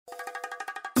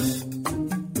Hello,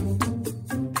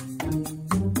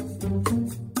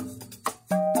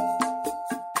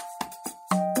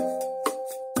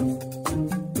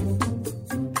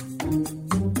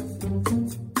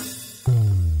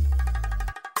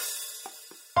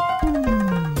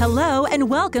 and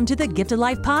welcome to the Gifted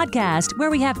Life podcast,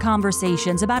 where we have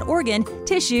conversations about organ,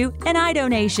 tissue, and eye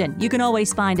donation. You can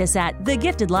always find us at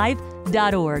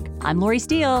thegiftedlife.org. I'm Lori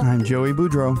Steele. I'm Joey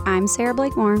Boudreau. I'm Sarah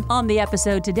Blakemore. On the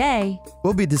episode today,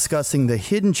 we'll be discussing the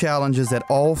hidden challenges that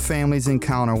all families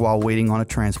encounter while waiting on a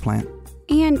transplant.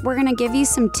 And we're going to give you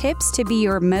some tips to be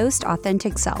your most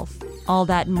authentic self. All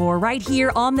that and more right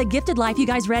here on The Gifted Life. You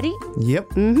guys ready? Yep.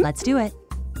 Mm-hmm. Let's do it.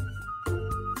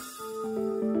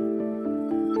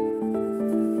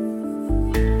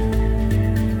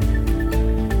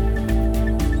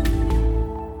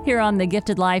 Here on The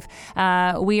Gifted Life,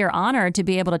 we are honored to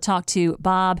be able to talk to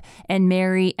Bob and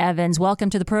Mary Evans. Welcome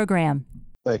to the program.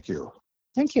 Thank you.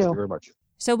 Thank you. Thank you very much.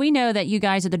 So we know that you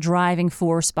guys are the driving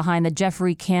force behind the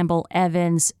Jeffrey Campbell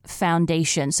Evans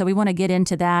Foundation. So we want to get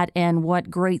into that and what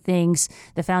great things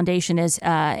the foundation is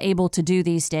able to do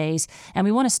these days. And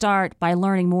we want to start by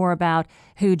learning more about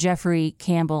who Jeffrey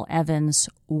Campbell Evans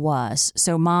was.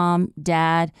 So Mom,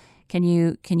 Dad, can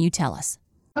you tell us?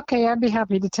 Okay, I'd be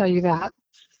happy to tell you that.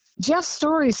 Jeff's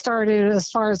story started,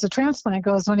 as far as the transplant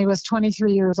goes, when he was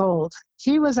 23 years old.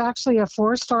 He was actually a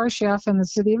 4-star chef in the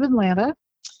city of Atlanta,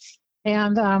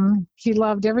 and he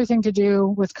loved everything to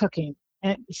do with cooking.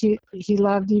 And he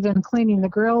loved even cleaning the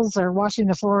grills or washing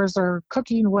the floors or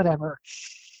cooking, whatever.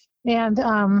 And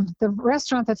the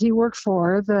restaurant that he worked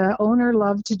for, the owner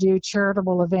loved to do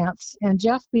charitable events. And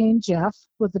Jeff, being Jeff,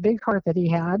 with the big heart that he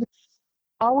had,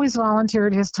 always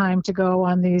volunteered his time to go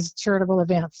on these charitable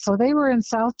events. So they were in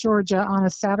South Georgia on a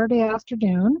Saturday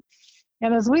afternoon.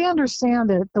 And as we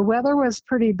understand it, the weather was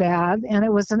pretty bad and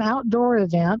it was an outdoor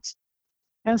event.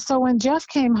 And so when Jeff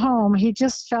came home, he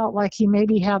just felt like he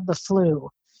maybe had the flu.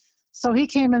 So he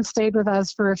came and stayed with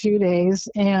us for a few days.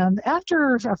 And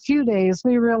after a few days,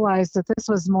 we realized that this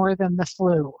was more than the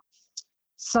flu.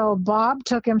 So Bob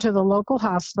took him to the local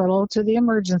hospital, to the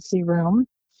emergency room.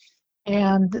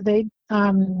 And they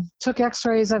took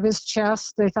x-rays of his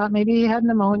chest. They thought maybe he had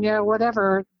pneumonia,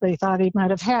 whatever they thought he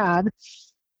might have had.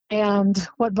 And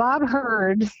what Bob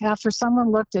heard after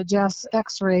someone looked at Jeff's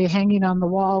x-ray hanging on the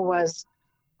wall was,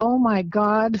 "Oh my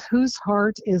God, whose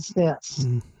heart is this?"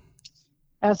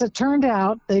 As it turned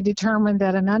out, they determined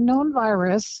that an unknown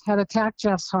virus had attacked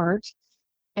Jeff's heart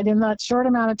and in that short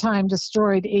amount of time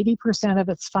destroyed 80% of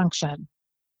its function.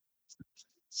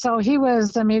 So he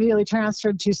was immediately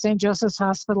transferred to St. Joseph's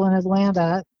Hospital in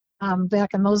Atlanta.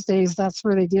 Back in those days, that's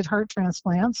where they did heart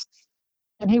transplants.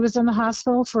 And he was in the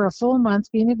hospital for a full month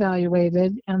being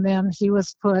evaluated, and then he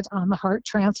was put on the heart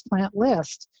transplant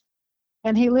list.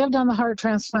 And he lived on the heart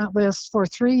transplant list for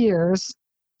 3 years.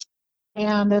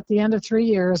 And at the end of 3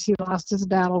 years, he lost his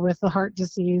battle with the heart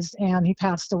disease, and he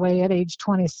passed away at age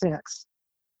 26.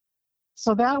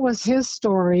 So that was his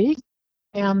story.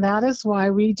 And that is why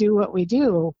we do what we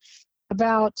do.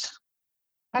 About,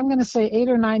 I'm going to say 8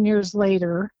 or 9 years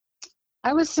later,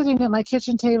 I was sitting at my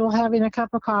kitchen table having a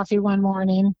cup of coffee one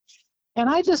morning, and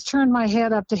I just turned my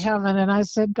head up to heaven and I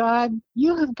said, "God,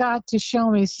 you have got to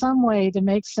show me some way to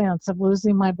make sense of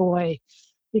losing my boy,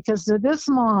 because to this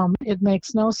mom, it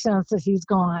makes no sense that he's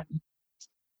gone."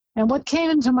 And what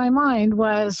came into my mind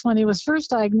was when he was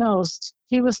first diagnosed,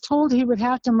 he was told he would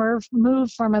have to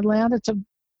move from Atlanta to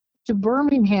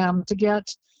Birmingham to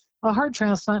get a heart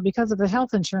transplant because of the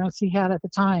health insurance he had at the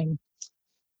time.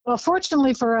 Well,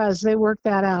 fortunately for us, they worked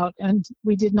that out and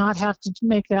we did not have to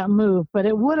make that move, but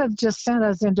it would have just sent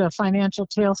us into a financial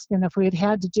tailspin if we had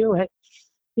had to do it,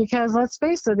 because let's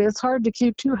face it, it's hard to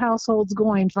keep 2 households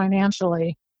going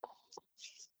financially.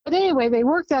 But anyway, they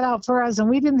worked that out for us and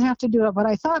we didn't have to do it. But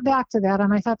I thought back to that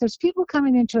and I thought there's people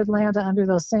coming into Atlanta under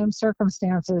those same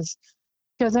circumstances,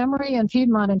 because Emory and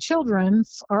Piedmont and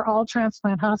Children's are all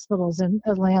transplant hospitals in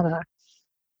Atlanta.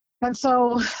 And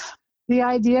so the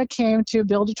idea came to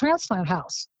build a transplant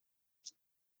house.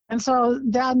 And so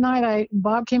that night,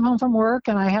 Bob came home from work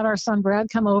and I had our son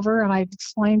Brad come over and I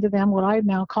explained to them what I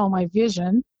now call my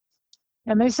vision.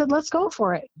 And they said, "Let's go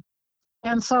for it."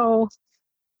 And so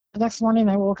the next morning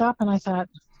I woke up and I thought,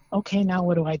 okay, now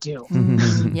what do I do?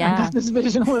 Yeah. I got this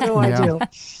vision, what do I do?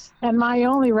 And my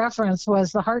only reference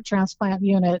was the heart transplant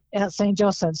unit at St.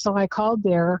 Joseph's. So I called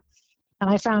there and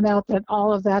I found out that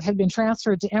all of that had been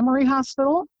transferred to Emory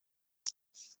Hospital.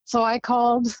 So I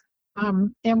called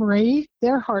Emory,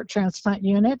 their heart transplant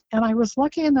unit, and I was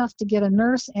lucky enough to get a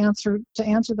nurse to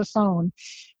answer the phone.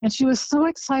 And she was so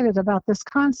excited about this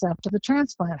concept of a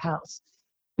transplant house.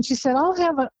 And she said, I'll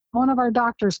have one of our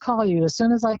doctors call you as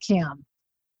soon as I can.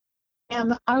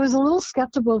 And I was a little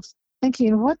skeptical,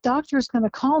 thinking, what doctor is going to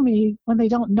call me when they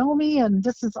don't know me and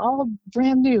this is all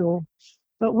brand new?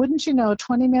 But wouldn't you know,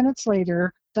 20 minutes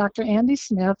later, Dr. Andy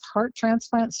Smith, heart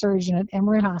transplant surgeon at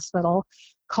Emory Hospital,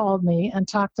 called me and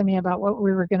talked to me about what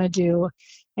we were going to do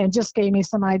and just gave me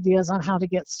some ideas on how to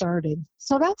get started.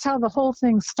 So that's how the whole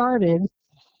thing started.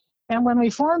 And when we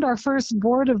formed our first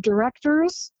board of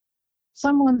directors,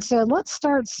 someone said, let's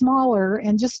start smaller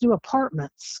and just do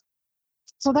apartments.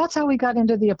 So that's how we got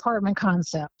into the apartment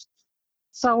concept.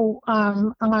 So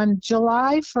on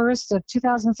July 1st of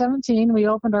 2017, we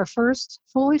opened our first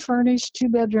fully furnished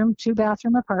 2-bedroom,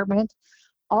 2-bathroom apartment,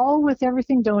 all with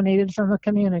everything donated from the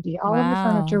community. All of the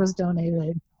furniture was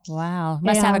donated. Wow.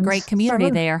 Must have a great community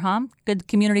there, huh? Good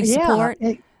community support.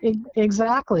 Yeah,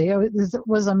 exactly. It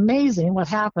was amazing what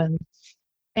happened.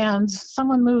 And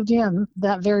someone moved in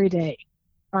that very day,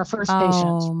 our first patient.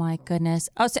 Oh, my goodness.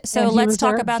 Oh, so let's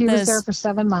talk about this. He was there for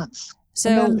 7 months. So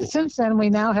and then, since then, we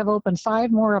now have opened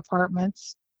 5 more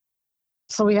apartments.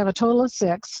 So we have a total of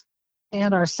 6.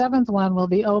 And our 7th one will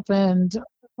be opened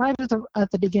right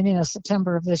at the beginning of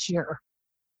September of this year.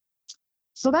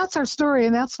 So that's our story,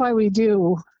 and that's why we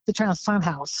do the Transplant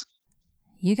House.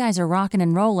 You guys are rocking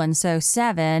and rolling. So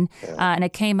 7, and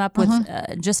it came up with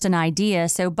just an idea.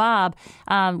 So Bob,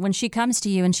 when she comes to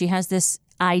you and she has this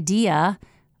idea,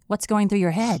 what's going through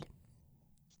your head?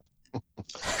 A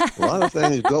lot of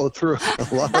things go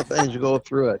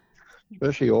through it,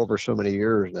 especially over so many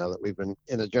years now that we've been,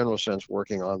 in a general sense,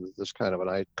 working on this kind of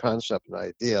an concept and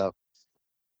idea.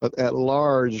 But at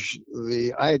large,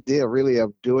 the idea really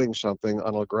of doing something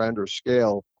on a grander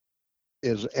scale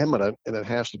is imminent, and it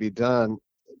has to be done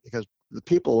because the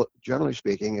people, generally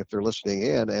speaking, if they're listening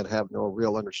in and have no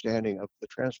real understanding of the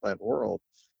transplant world,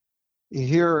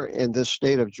 here in this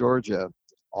state of Georgia,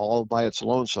 all by its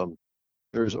lonesome,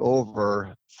 there's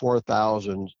over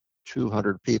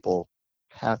 4,200 people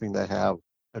having to have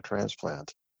a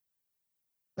transplant.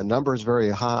 The number is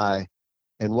very high,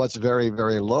 and what's very,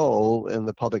 very low, and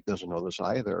the public doesn't know this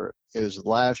either, is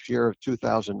last year of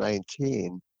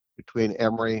 2019, between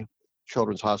Emory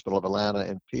Children's Hospital of Atlanta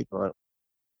and Piedmont,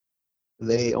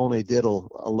 they only did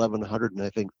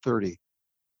 1,130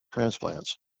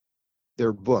 transplants.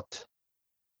 They're booked.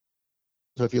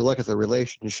 So if you look at the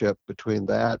relationship between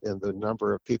that and the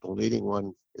number of people needing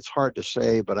one, it's hard to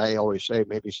say, but I always say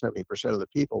maybe 70% of the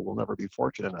people will never be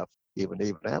fortunate enough even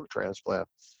to have a transplant.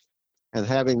 And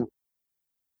having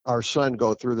our son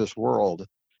go through this world,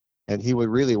 and he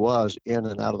really was in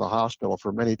and out of the hospital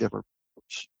for many different,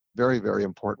 very, very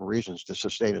important reasons to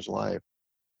sustain his life.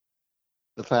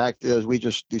 The fact is, we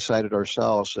just decided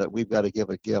ourselves that we've got to give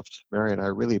a gift. Mary and I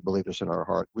really believe this in our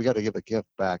heart. We got to give a gift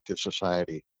back to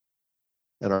society.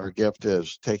 And our gift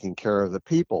is taking care of the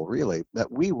people, really, that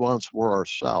we once were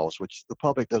ourselves, which the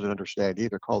public doesn't understand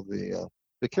either, called the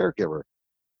caregiver.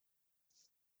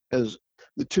 As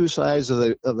the two sides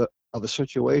of a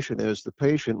situation is the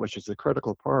patient, which is the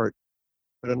critical part,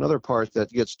 but another part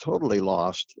that gets totally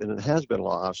lost, and it has been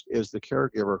lost, is the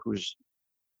caregiver who's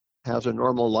has a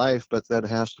normal life, but then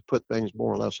has to put things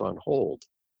more or less on hold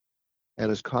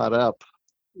and is caught up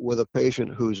with a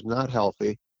patient who's not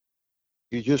healthy.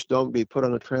 You just don't be put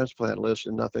on a transplant list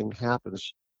and nothing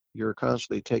happens. You're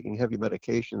constantly taking heavy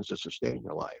medications to sustain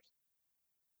your life.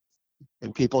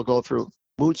 And people go through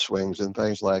mood swings and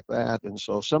things like that. And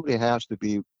so somebody has to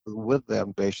be with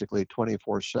them basically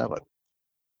 24/7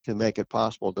 to make it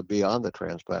possible to be on the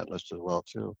transplant list as well,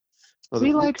 too. So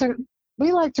we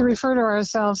like to refer to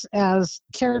ourselves as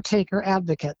caretaker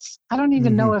advocates. I don't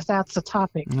even know if that's a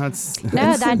topic. That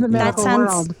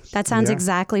sounds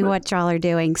exactly what y'all are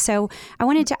doing. So I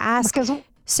wanted to ask,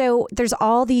 so there's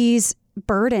all these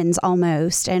burdens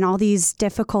almost and all these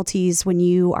difficulties when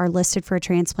you are listed for a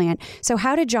transplant. So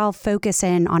how did y'all focus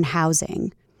in on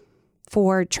housing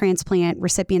for transplant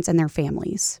recipients and their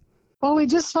families? Well, we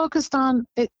just focused on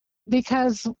it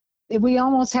because we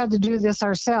almost had to do this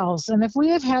ourselves. And if we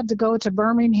had had to go to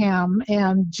Birmingham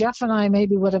and Jeff and I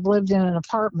maybe would have lived in an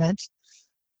apartment,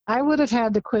 I would have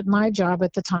had to quit my job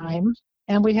at the time.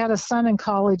 And we had a son in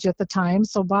college at the time,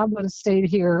 so Bob would have stayed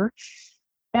here.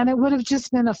 And it would have just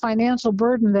been a financial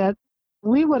burden that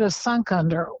we would have sunk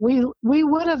under. We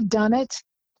would have done it.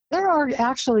 There are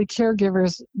actually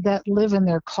caregivers that live in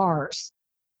their cars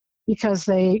because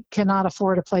they cannot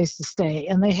afford a place to stay,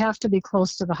 and they have to be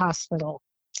close to the hospital.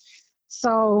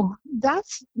 So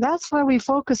that's why we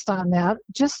focused on that,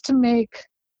 just to make,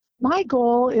 my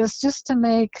goal is just to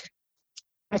make,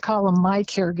 I call them my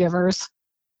caregivers,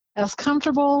 as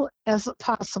comfortable as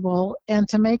possible and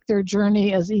to make their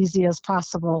journey as easy as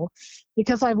possible,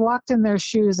 because I've walked in their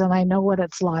shoes and I know what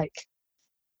it's like.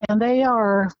 And they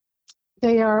have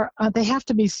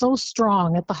to be so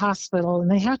strong at the hospital,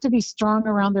 and they have to be strong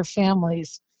around their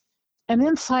families. And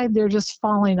inside, they're just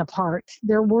falling apart.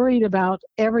 They're worried about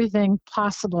everything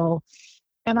possible.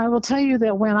 And I will tell you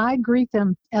that when I greet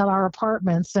them at our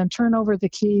apartments and turn over the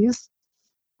keys,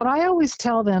 what I always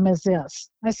tell them is this.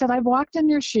 I said, I've walked in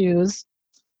your shoes.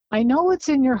 I know what's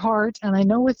in your heart and I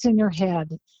know what's in your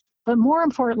head. But more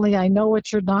importantly, I know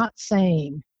what you're not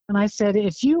saying. And I said,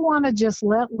 if you want to just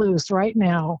let loose right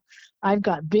now, I've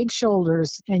got big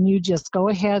shoulders, and you just go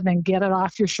ahead and get it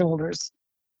off your shoulders.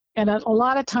 And a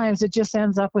lot of times it just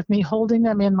ends up with me holding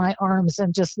them in my arms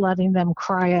and just letting them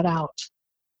cry it out.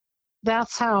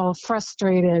 That's how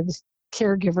frustrated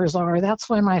caregivers are. That's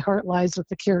why my heart lies with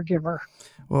the caregiver.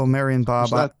 Well, Mary and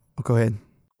Bob, go ahead.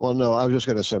 Well, no, I was just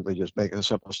going to simply just make a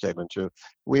simple statement too.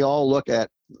 We all look at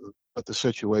what the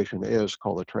situation is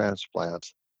called a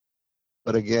transplant.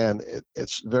 But again,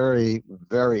 it's very,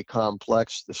 very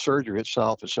complex. The surgery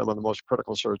itself is some of the most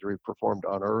critical surgery performed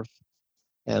on Earth.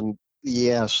 And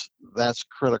yes, that's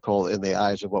critical in the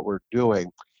eyes of what we're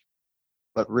doing.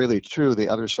 But really, too, the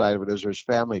other side of it is there's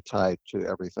family tied to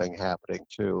everything happening,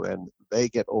 too. And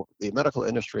the medical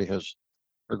industry has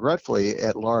regretfully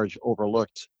at large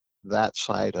overlooked that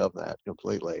side of that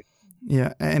completely.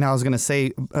 Yeah, and I was going to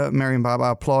say, Mary and Bob, I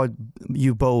applaud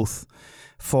you both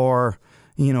for,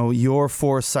 your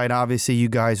foresight. Obviously, you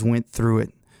guys went through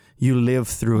it. You lived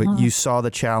through it. You saw the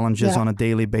challenges on a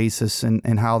daily basis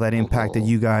and how that impacted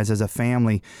you guys as a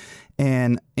family.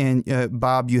 And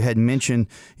Bob, you had mentioned,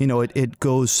 it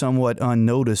goes somewhat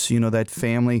unnoticed, that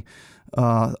family,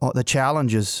 the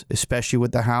challenges, especially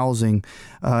with the housing.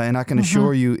 And I can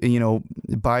assure you,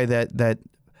 by that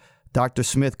Dr.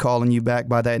 Smith calling you back,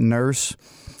 by that nurse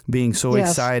being so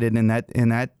excited, and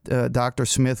that Dr.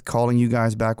 Smith calling you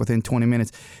guys back within 20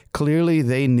 minutes, clearly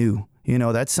they knew.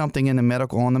 That's something on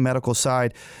the medical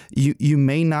side. You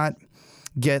may not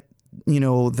get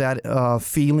that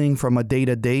feeling from a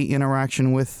day-to-day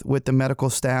interaction with the medical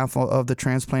staff of the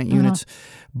transplant units,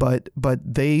 but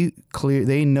they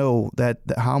know that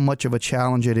how much of a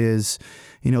challenge it is,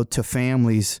 to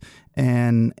families,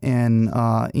 and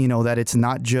that it's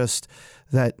not just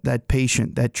that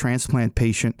patient, that transplant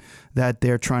patient that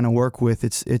they're trying to work with.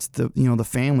 It's the the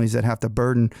families that have to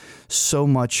burden so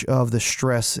much of the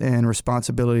stress and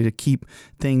responsibility to keep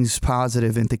things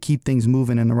positive and to keep things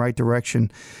moving in the right direction.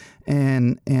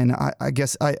 And I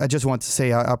guess I just want to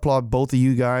say I applaud both of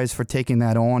you guys for taking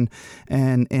that on,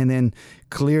 and then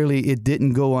clearly it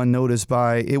didn't go unnoticed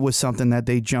it was something that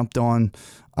they jumped on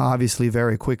obviously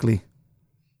very quickly.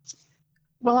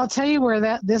 Well, I'll tell you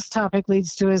where this topic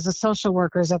leads to is the social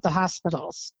workers at the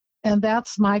hospitals. And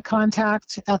that's my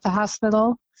contact at the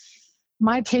hospital.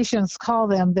 My patients call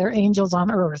them their angels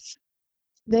on earth.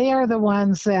 They are the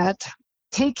ones that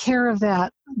take care of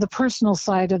the personal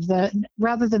side of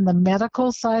rather than the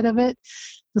medical side of it.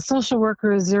 The social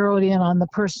worker is zeroed in on the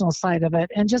personal side of it.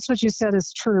 And just what you said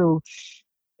is true,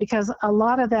 because a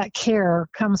lot of that care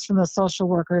comes from the social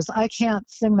workers. I can't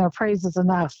sing their praises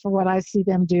enough for what I see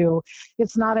them do.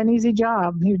 It's not an easy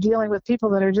job. You're dealing with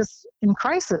people that are just in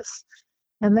crisis,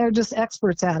 and they're just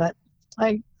experts at it.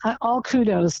 All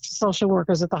kudos to social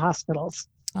workers at the hospitals.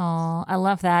 Oh, I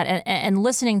love that. And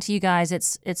listening to you guys,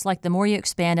 it's like the more you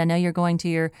expand, I know you're going to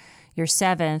your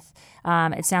seventh.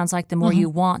 It sounds like the more you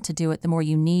want to do it, the more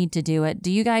you need to do it.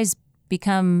 Do you guys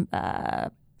become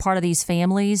part of these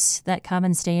families that come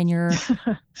and stay in your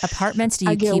apartments? Do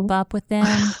you keep up with them?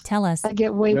 Tell us. I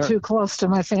get way too close to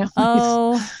my family.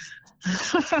 Oh.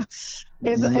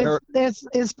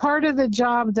 It's part of the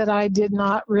job that I did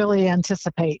not really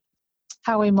anticipate,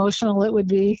 how emotional it would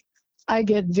be. I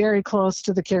get very close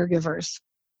to the caregivers.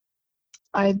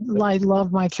 I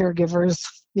love my caregivers.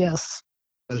 Yes.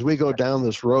 As we go down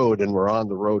this road, and we're on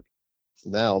the road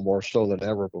now more so than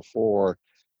ever before,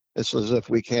 it's as if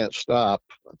we can't stop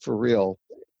for real.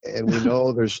 And we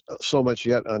know there's so much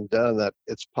yet undone that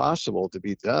it's possible to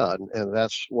be done. And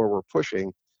that's where we're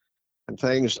pushing. And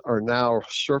things are now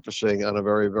surfacing on a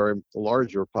very, very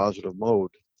larger positive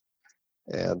mode.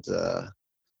 And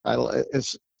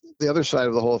it's the other side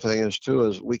of the whole thing is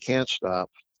we can't stop.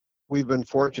 We've been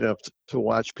fortunate to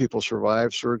watch people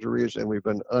survive surgeries, and we've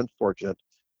been unfortunate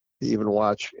to even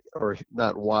watch, or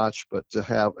not watch, but to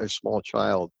have a small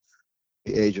child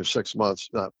the age of 6 months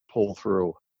not pull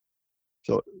through.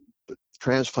 So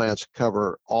transplants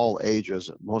cover all ages.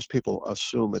 Most people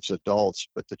assume it's adults,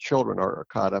 but the children are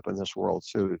caught up in this world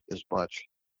too as much.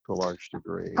 to a large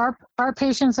degree. Our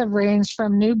patients have ranged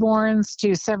from newborns to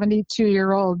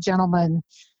 72-year-old gentlemen.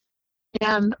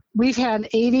 And we've had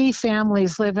 80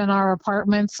 families live in our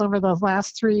apartments over the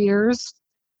last 3 years.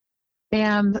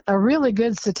 And a really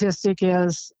good statistic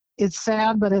is, it's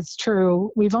sad, but it's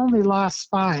true, we've only lost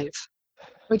 5,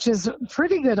 which is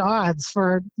pretty good odds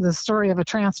for the story of a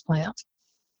transplant.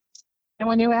 And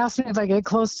when you ask me if I get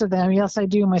close to them, yes, I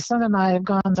do. My son and I have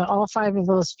gone to all 5 of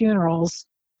those funerals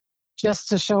just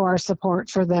to show our support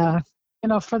for the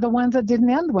ones that didn't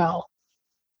end well,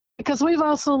 because we've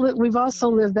also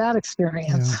lived that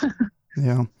experience.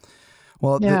 Yeah.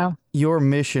 Well, Yeah. Your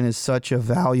mission is such a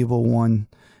valuable one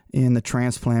in the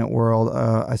transplant world.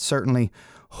 I certainly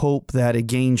hope that it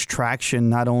gains traction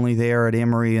not only there at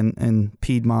Emory and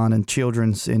Piedmont and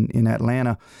Children's in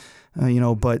Atlanta,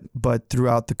 but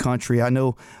throughout the country. I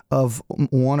know of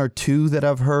 1 or 2 that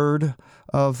I've heard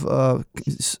of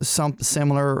some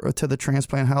similar to the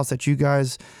transplant house that you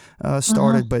guys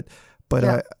started, but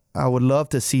Yeah. I would love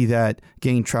to see that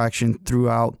gain traction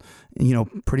throughout,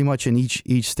 pretty much in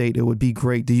each state. It would be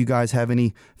great. Do you guys have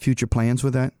any future plans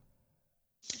with that?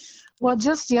 Well,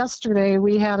 just yesterday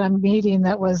we had a meeting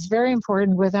that was very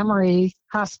important with Emory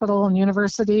Hospital and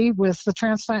University, with the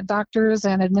transplant doctors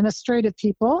and administrative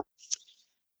people.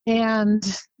 And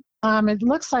it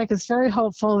looks like it's very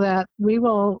hopeful that we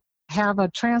will have a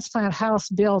transplant house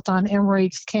built on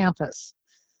Emory's campus.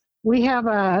 We have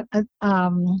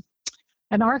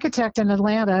an architect in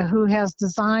Atlanta who has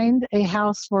designed a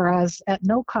house for us at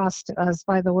no cost to us,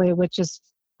 by the way, which is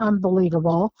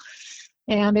unbelievable.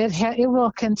 And it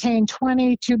will contain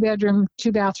 20 2-bedroom,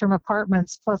 2-bathroom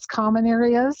apartments plus common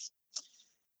areas.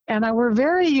 And we're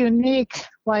very unique,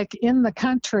 like, in the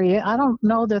country. I don't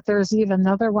know that there's even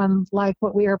another one like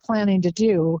what we are planning to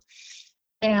do.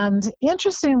 And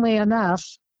interestingly enough,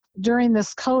 during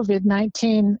this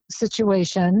COVID-19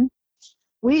 situation,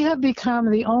 we have become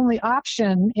the only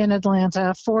option in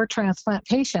Atlanta for transplant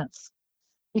patients,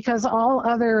 because all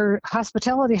other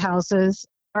hospitality houses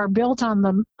are built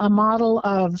on a model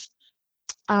of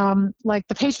like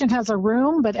the patient has a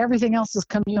room, but everything else is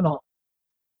communal.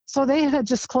 So they had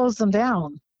just closed them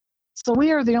down. So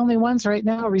we are the only ones right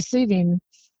now receiving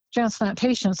transplant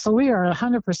patients. So we are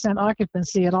 100%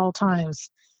 occupancy at all times.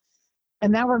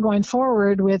 And now we're going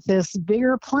forward with this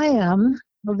bigger plan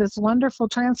of this wonderful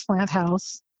transplant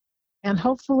house. And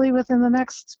hopefully within the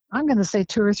next, I'm going to say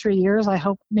 2 or 3 years, I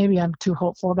hope, maybe I'm too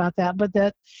hopeful about that, but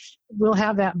that we'll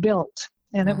have that built,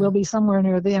 and it will be somewhere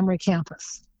near the Emory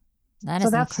campus. That's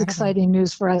incredible. Exciting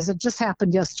news for us. It just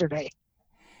happened yesterday.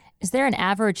 Is there an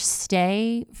average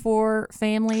stay for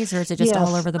families, or is it just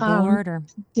all over the board? Or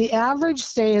the average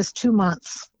stay is 2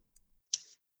 months,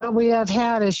 but we have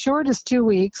had as short as 2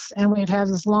 weeks, and we've had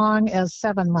as long as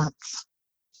 7 months.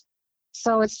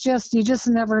 So it's just, you just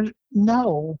never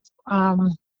know. I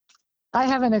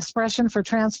have an expression for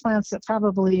transplants that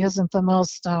probably isn't the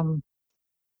most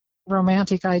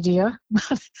romantic idea.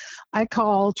 I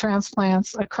call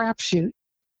transplants a crapshoot.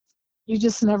 You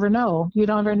just never know. You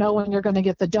don't ever know when you're going to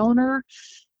get the donor.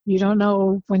 You don't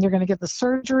know when you're going to get the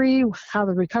surgery, how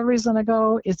the recovery is going to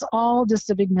go. It's all just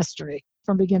a big mystery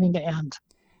from beginning to end.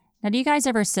 Now, do you guys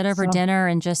ever sit over dinner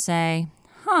and just say,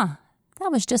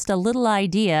 that was just a little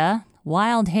idea,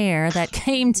 wild hair that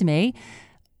came to me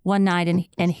one night,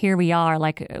 and here we are?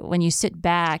 Like, when you sit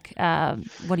back,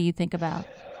 what do you think about?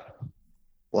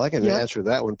 Well, I can answer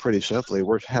that one pretty simply.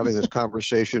 We're having this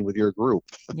conversation with your group.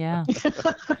 Yeah.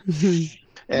 The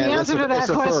answer to that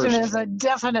question is a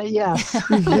definite yes.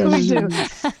 We do.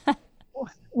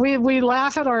 We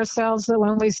laugh at ourselves that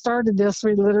when we started this,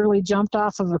 we literally jumped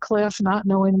off of a cliff not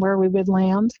knowing where we would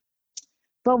land.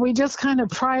 But we just kind of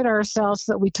pride ourselves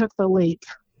that we took the leap.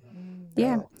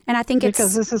 Yeah. And I think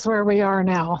because this is where we are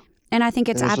now. And I think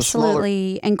it's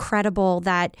absolutely incredible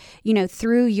that,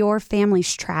 through your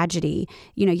family's tragedy,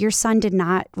 your son did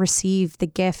not receive the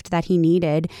gift that he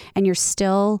needed, and you're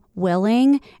still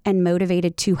willing and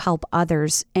motivated to help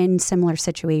others in similar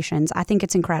situations. I think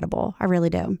it's incredible. I really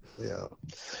do. Yeah.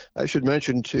 I should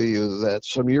mention to you that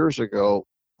some years ago,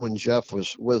 when Jeff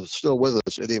was still with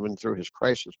us, and even through his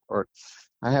crisis part,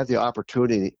 I had the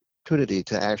opportunity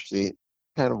to actually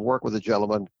kind of work with a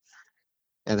gentleman.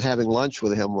 And having lunch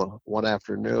with him one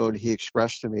afternoon, he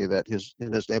expressed to me that his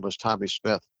name was Tommy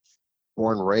Smith,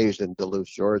 born and raised in Duluth,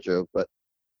 Georgia, but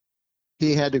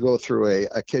he had to go through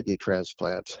a kidney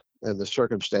transplant, and the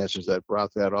circumstances that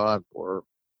brought that on were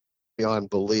beyond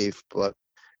belief. But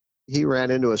he ran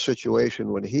into a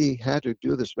situation when he had to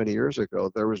do this many years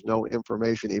ago. There was no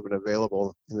information even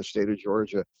available in the state of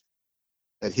Georgia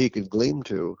that he could glean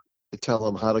to tell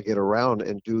him how to get around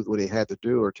and do what he had to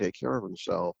do or take care of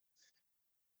himself.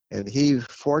 And he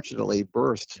fortunately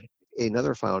birthed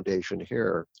another foundation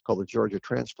here called the Georgia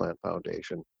Transplant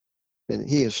Foundation. And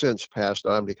he has since passed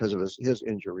on because of his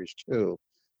injuries too.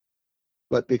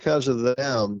 But because of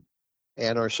them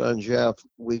and our son Jeff,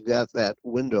 we got that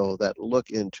window, that look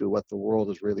into what the world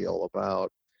is really all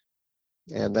about.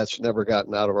 And that's never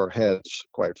gotten out of our heads,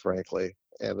 quite frankly.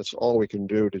 And it's all we can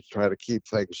do to try to keep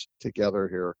things together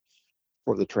here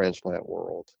for the transplant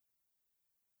world.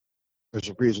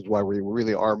 There's reasons why we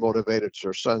really are motivated. It's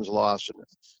our son's loss and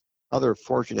other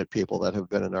fortunate people that have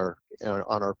been on our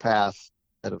path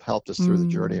that have helped us through the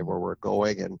journey of where we're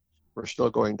going, and we're still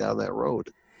going down that road.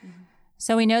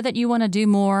 So we know that you want to do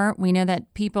more. We know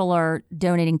that people are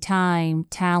donating time,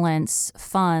 talents,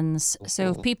 funds. So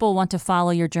if people want to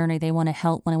follow your journey, they want to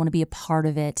help, they want to be a part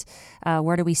of it,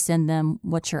 where do we send them?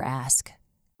 What's your ask?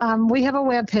 We have a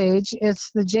webpage. It's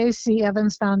the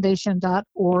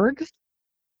jcevansfoundation.org.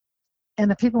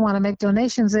 And if people want to make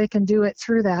donations, they can do it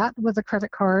through that with a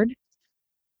credit card.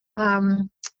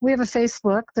 We have a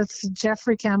Facebook that's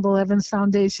Jeffrey Campbell Evans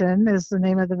Foundation is the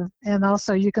name of and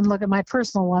also you can look at my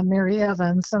personal one, Mary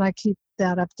Evans, and I keep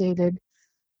that updated.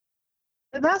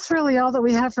 But that's really all that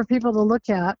we have for people to look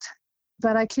at,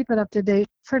 but I keep it up to date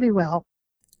pretty well.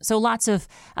 So lots of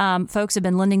folks have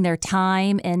been lending their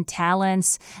time and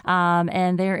talents,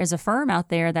 and there is a firm out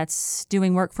there that's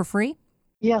doing work for free?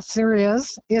 Yes, there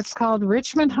is. It's called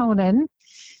Richmond Honan.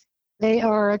 They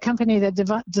are a company that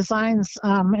designs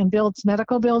and builds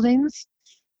medical buildings.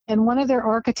 And one of their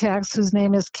architects, whose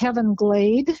name is Kevin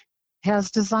Glade,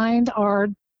 has designed our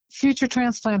future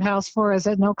transplant house for us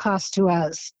at no cost to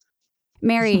us.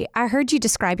 Mary, I heard you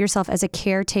describe yourself as a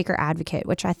caretaker advocate,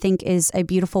 which I think is a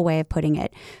beautiful way of putting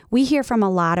it. We hear from a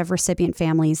lot of recipient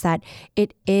families that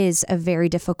it is a very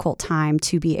difficult time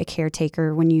to be a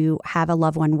caretaker when you have a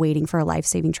loved one waiting for a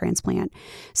life-saving transplant.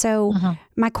 So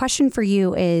my question for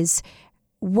you is,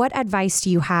 what advice do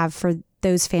you have for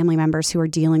those family members who are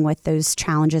dealing with those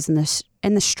challenges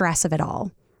and the stress of it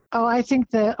all? Oh, I think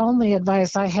the only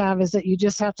advice I have is that you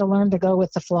just have to learn to go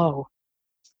with the flow.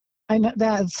 I know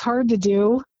that it's hard to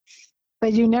do,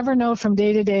 but you never know from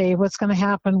day to day what's going to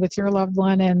happen with your loved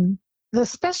one. And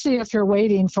especially if you're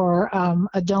waiting for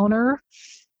a donor,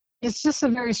 it's just a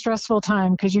very stressful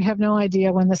time because you have no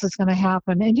idea when this is going to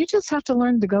happen. And you just have to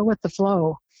learn to go with the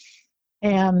flow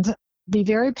and be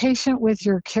very patient with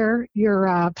your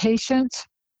patient,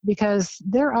 because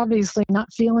they're obviously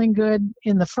not feeling good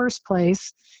in the first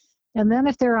place. And then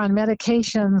if they're on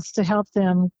medications to help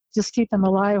them just keep them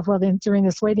alive during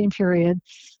this waiting period,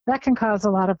 that can cause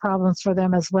a lot of problems for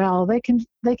them as well. They can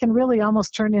really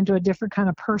almost turn into a different kind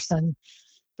of person.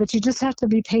 But you just have to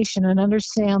be patient and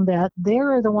understand that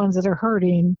they're the ones that are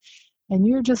hurting, and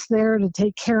you're just there to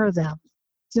take care of them.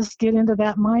 Just get into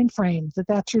that mind frame that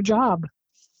that's your job.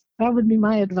 That would be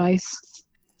my advice.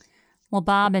 Well,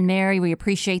 Bob and Mary, we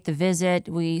appreciate the visit.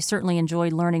 We certainly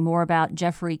enjoyed learning more about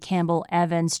Jeffrey Campbell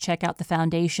Evans. Check out the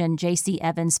foundation,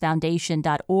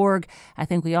 jcevansfoundation.org. I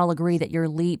think we all agree that your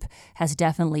leap has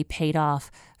definitely paid off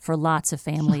for lots of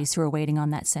families who are waiting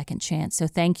on that second chance. So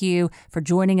thank you for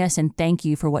joining us, and thank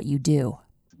you for what you do.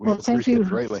 Well, thank you.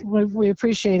 We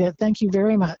appreciate it. Thank you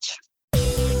very much.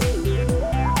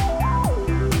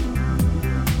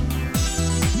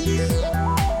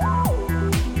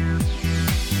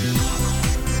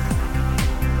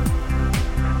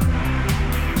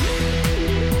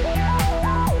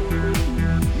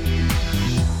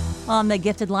 On The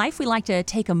Gifted Life, we like to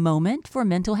take a moment for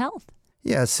mental health.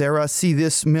 Yeah, Sarah, I see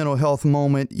this mental health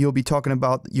moment. You'll be talking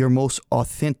about your most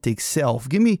authentic self.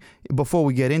 Give me, before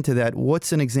we get into that,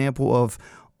 what's an example of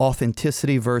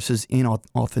authenticity versus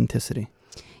inauthenticity?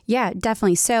 Yeah,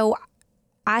 definitely. So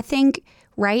I think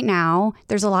right now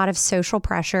there's a lot of social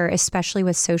pressure, especially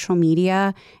with social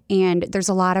media, and there's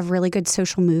a lot of really good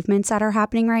social movements that are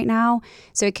happening right now.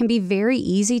 So it can be very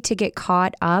easy to get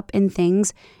caught up in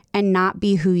things and not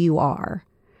be who you are.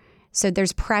 So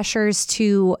there's pressures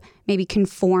to maybe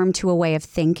conform to a way of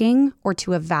thinking or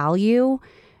to a value,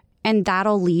 and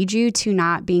that'll lead you to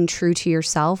not being true to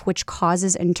yourself, which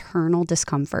causes internal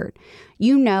discomfort.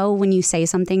 You know, when you say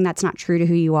something that's not true to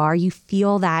who you are, you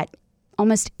feel that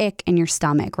almost ick in your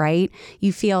stomach, right?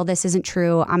 You feel this isn't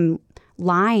true. I'm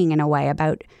lying in a way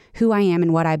about who I am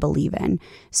and what I believe in.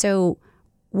 So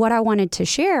what I wanted to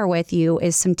share with you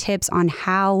is some tips on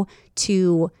how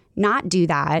to not do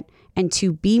that and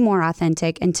to be more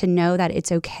authentic and to know that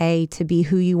it's okay to be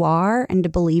who you are and to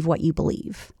believe what you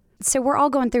believe. So we're all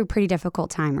going through a pretty difficult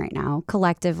time right now,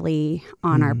 collectively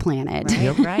on our planet.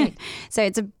 Right, right. So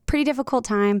it's a pretty difficult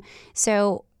time.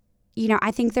 So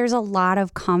I think there's a lot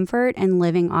of comfort in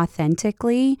living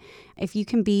authentically. If you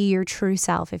can be your true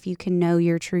self, if you can know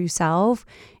your true self,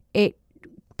 it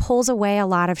pulls away a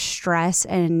lot of stress,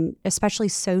 and especially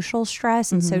social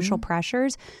stress and social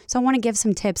pressures. So I want to give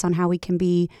some tips on how we can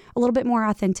be a little bit more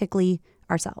authentically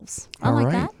ourselves. I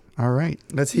like that. All right.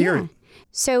 Let's hear it.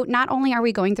 So not only are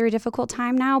we going through a difficult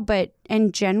time now, but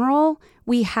in general,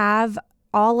 we have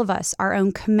all of us, our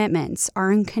own commitments,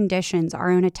 our own conditions, our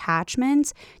own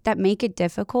attachments that make it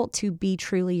difficult to be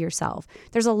truly yourself.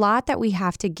 There's a lot that we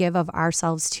have to give of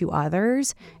ourselves to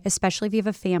others, especially if you have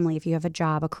a family, if you have a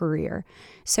job, a career.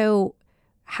 So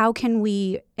how can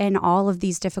we, in all of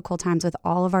these difficult times with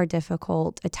all of our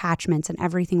difficult attachments and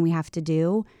everything we have to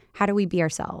do, how do we be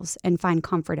ourselves and find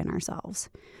comfort in ourselves?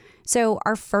 So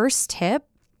our first tip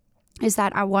is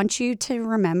that I want you to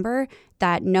remember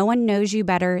that no one knows you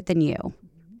better than you.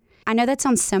 I know that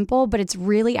sounds simple, but it's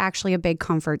really actually a big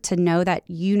comfort to know that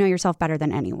you know yourself better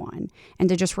than anyone and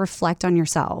to just reflect on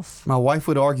yourself. My wife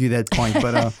would argue that point,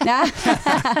 but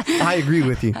I agree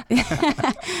with you.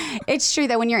 It's true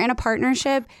that when you're in a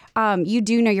partnership, you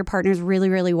do know your partners really,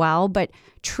 really well, but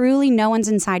truly no one's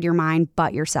inside your mind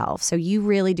but yourself. So you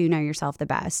really do know yourself the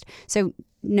best. So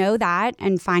know that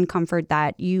and find comfort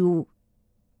that you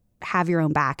have your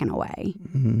own back in a way.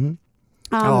 Mm-hmm.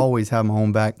 I'll always have my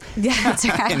own back. Yeah, that's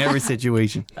right. In every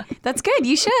situation. That's good.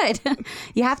 You should.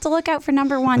 You have to look out for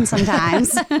number one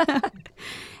sometimes.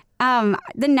 The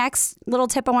next little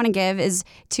tip I want to give is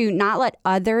to not let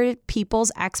other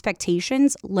people's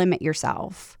expectations limit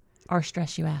yourself. Or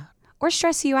stress you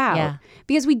out. Yeah.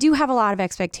 Because we do have a lot of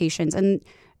expectations. And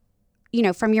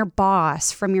from your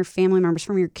boss, from your family members,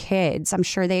 from your kids. I'm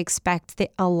sure they expect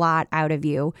a lot out of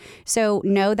you. So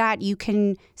know that you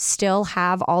can still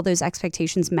have all those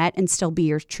expectations met and still be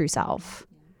your true self.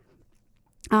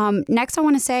 Next, I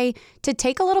want to say to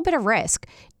take a little bit of risk.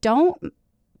 Don't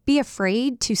be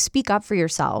afraid to speak up for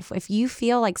yourself. If you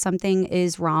feel like something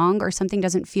is wrong or something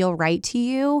doesn't feel right to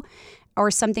you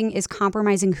or something is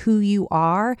compromising who you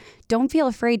are, don't feel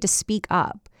afraid to speak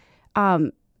up.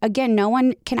 Again, no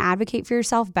one can advocate for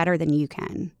yourself better than you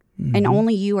can. Mm-hmm. And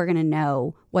only you are going to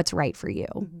know what's right for you.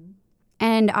 Mm-hmm.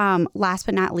 And last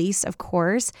but not least, of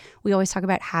course, we always talk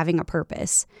about having a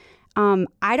purpose. I'm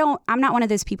not one of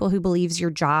those people who believes your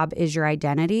job is your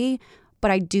identity, but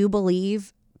I do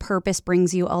believe purpose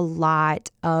brings you a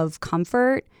lot of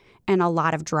comfort and a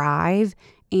lot of drive.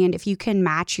 And if you can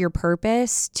match your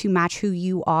purpose to match who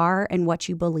you are and what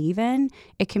you believe in,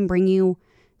 it can bring you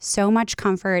so much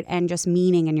comfort and just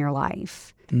meaning in your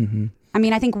life. Mm-hmm. I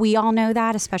mean, I think we all know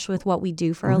that, especially with what we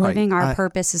do for a living. Our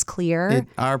purpose is clear.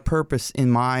 Our purpose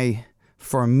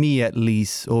for me at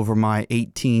least, over my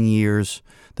 18 years,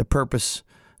 the purpose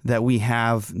that we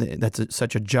have, that's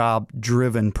such a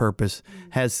job-driven purpose,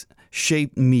 has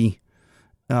shaped me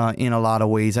in a lot of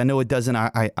ways. I know it doesn't.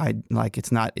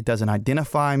 It doesn't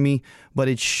identify me, but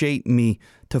it shaped me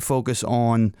to focus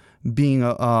on being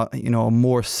a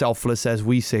more selfless, as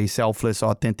we say, selfless,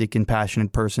 authentic, and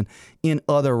passionate person in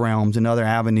other realms, in other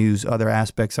avenues, other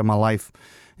aspects of my life,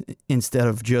 instead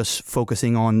of just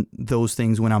focusing on those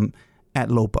things when I'm at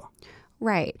LOPA.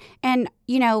 Right. And,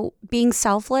 being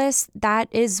selfless, that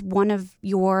is one of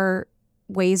your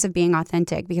ways of being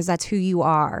authentic because that's who you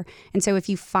are. And so if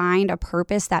you find a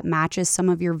purpose that matches some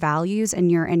of your values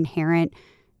and your inherent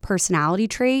personality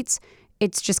traits,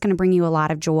 it's just going to bring you a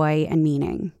lot of joy and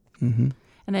meaning. Mm-hmm.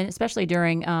 And then especially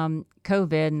during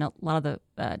COVID and a lot of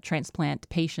the transplant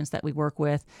patients that we work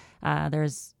with,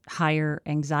 there's higher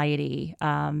anxiety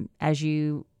as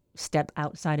you step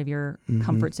outside of your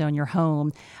comfort zone, your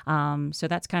home. So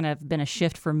that's kind of been a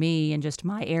shift for me in just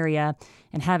my area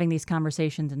and having these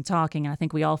conversations and talking. And I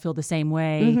think we all feel the same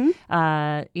way,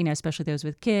 especially those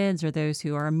with kids or those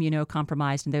who are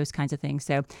immunocompromised and those kinds of things.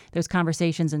 So those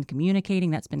conversations and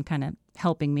communicating, that's been kind of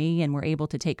helping me. And we're able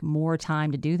to take more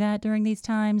time to do that during these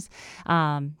times.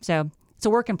 So it's a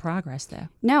work in progress, though.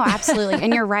 No, absolutely.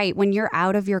 And you're right. When you're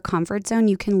out of your comfort zone,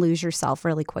 you can lose yourself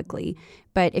really quickly.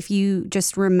 But if you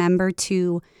just remember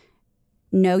to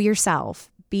know yourself,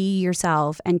 be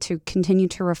yourself, and to continue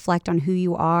to reflect on who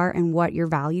you are and what your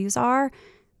values are,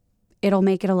 it'll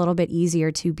make it a little bit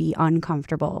easier to be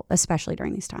uncomfortable, especially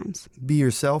during these times. Be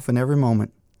yourself in every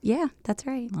moment. Yeah, that's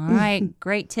right. All right.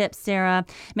 Great tips, Sarah.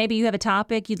 Maybe you have a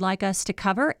topic you'd like us to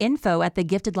cover.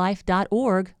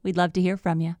 info@thegiftedlife.org. We'd love to hear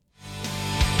from you.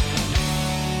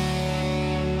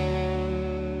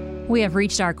 We have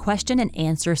reached our question and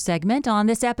answer segment on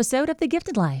this episode of The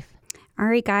Gifted Life. All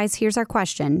right, guys, here's our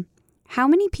question. How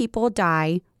many people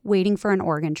die waiting for an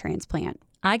organ transplant?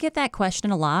 I get that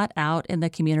question a lot out in the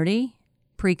community.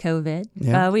 pre-COVID.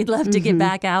 Yeah. We'd love to get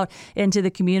back out into the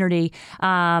community.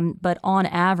 But on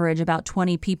average, about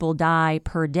 20 people die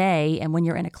per day. And when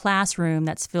you're in a classroom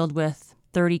that's filled with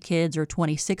 30 kids or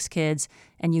 26 kids,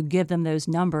 and you give them those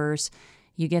numbers,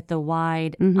 you get the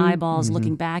wide eyeballs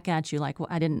looking back at you like, well,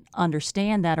 I didn't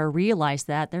understand that or realize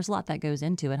that. There's a lot that goes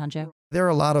into it, huh, Joe? There are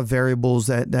a lot of variables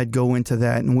that go into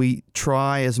that, and we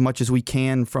try as much as we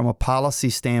can from a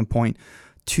policy standpoint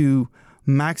to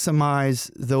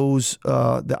maximize those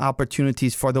the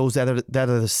opportunities for those that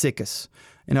are the sickest.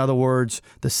 In other words,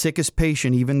 the sickest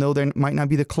patient, even though they might not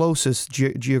be the closest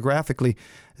geographically,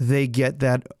 they get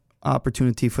that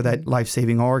opportunity for that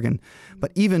life-saving organ.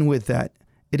 But even with that,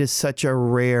 it is such a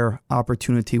rare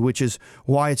opportunity, which is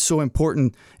why it's so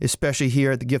important, especially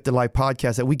here at the Gifted Life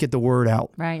podcast, that we get the word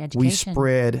out. Right, education. We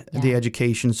spread the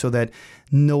education so that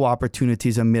no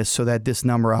opportunities are missed, so that this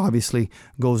number obviously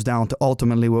goes down to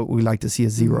ultimately what we like to see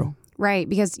as zero. Right,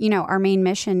 because, our main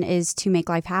mission is to make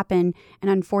life happen.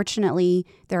 And unfortunately,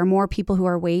 there are more people who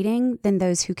are waiting than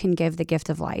those who can give the gift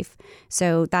of life.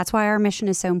 So that's why our mission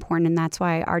is so important. And that's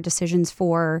why our decisions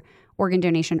for organ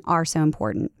donation are so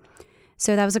important.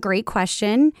 So that was a great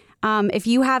question. If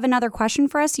you have another question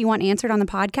for us you want answered on the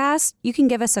podcast, you can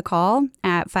give us a call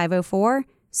at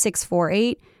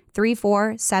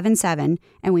 504-648-3477,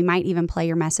 and we might even play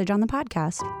your message on the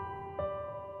podcast.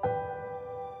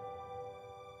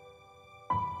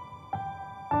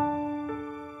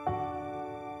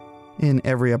 In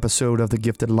every episode of The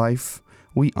Gifted Life,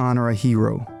 we honor a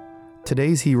hero.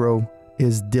 Today's hero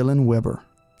is Dylan Weber.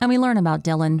 And we learn about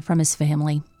Dylan from his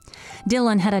family.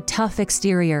 Dylan had a tough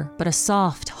exterior, but a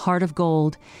soft heart of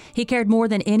gold. He cared more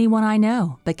than anyone I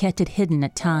know, but kept it hidden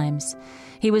at times.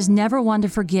 He was never one to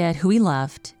forget who he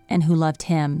loved and who loved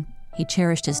him. He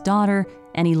cherished his daughter,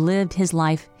 and he lived his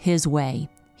life his way.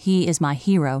 He is my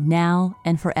hero now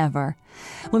and forever.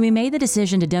 When we made the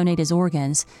decision to donate his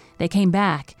organs, they came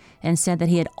back and said that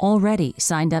he had already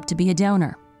signed up to be a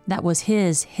donor. That was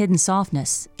his hidden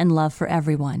softness and love for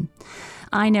everyone.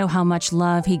 I know how much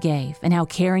love he gave and how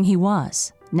caring he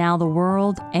was. Now the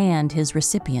world and his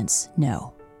recipients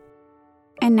know.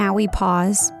 And now we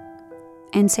pause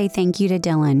and say thank you to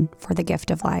Dylan for the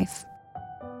gift of life.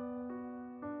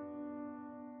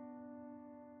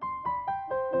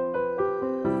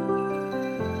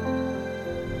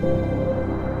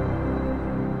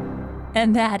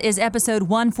 And that is episode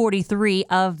 143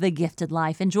 of The Gifted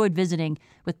Life. Enjoyed visiting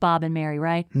with Bob and Mary,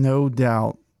 right? No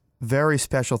doubt. Very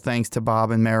special thanks to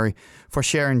Bob and Mary for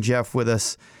sharing Jeff with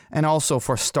us, and also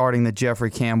for starting the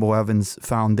Jeffrey Campbell Evans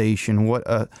Foundation. What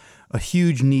a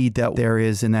huge need that there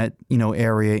is in that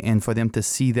area, and for them to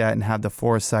see that and have the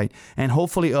foresight, and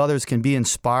hopefully others can be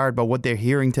inspired by what they're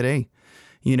hearing today,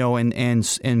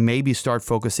 and maybe start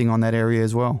focusing on that area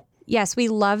as well. Yes, we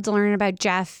love to learn about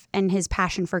Jeff and his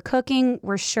passion for cooking.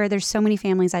 We're sure there's so many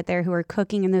families out there who are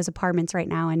cooking in those apartments right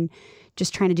now and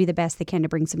just trying to do the best they can to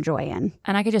bring some joy in.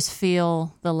 And I could just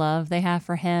feel the love they have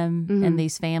for him and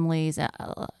these families.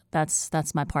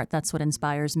 That's my part. That's what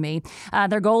inspires me.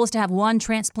 Their goal is to have one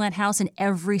transplant house in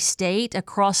every state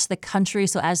across the country.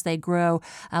 So as they grow,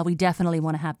 we definitely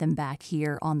want to have them back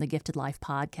here on the Gifted Life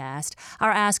podcast.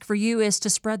 Our ask for you is to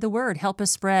spread the word. Help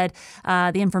us spread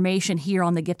the information here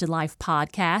on the Gifted Life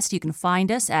podcast. You can find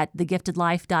us at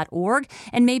thegiftedlife.org.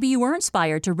 And maybe you were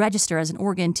inspired to register as an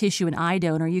organ, tissue, and eye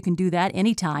donor. You can do that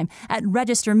anytime at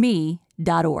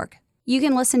registerme.org. You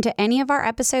can listen to any of our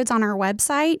episodes on our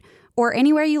website or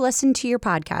anywhere you listen to your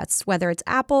podcasts, whether it's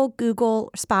Apple, Google,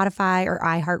 Spotify, or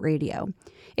iHeartRadio.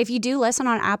 If you do listen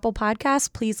on Apple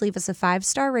Podcasts, please leave us a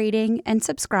 5-star rating and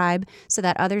subscribe so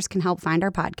that others can help find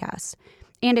our podcast.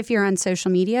 And if you're on social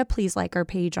media, please like our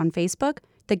page on Facebook,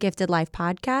 The Gifted Life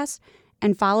Podcast,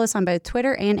 and follow us on both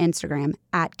Twitter and Instagram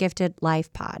at Gifted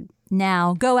Life Pod.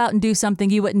 Now, go out and do something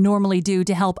you wouldn't normally do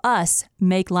to help us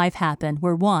make life happen.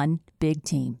 We're one big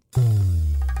team.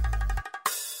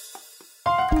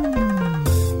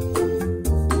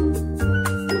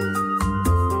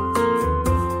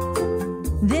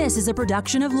 This is a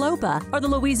production of LOPA, or the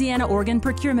Louisiana Organ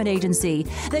Procurement Agency.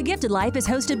 The Gifted Life is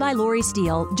hosted by Lori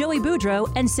Steele, Joey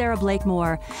Boudreau, and Sarah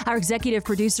Blakemore. Our executive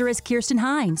producer is Kirsten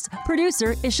Hines.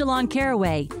 Producer is Shalon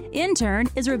Caraway. Intern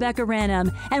is Rebecca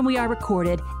Ranum. And we are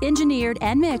recorded, engineered,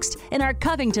 and mixed in our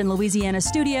Covington, Louisiana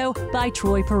studio by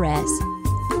Troy Perez.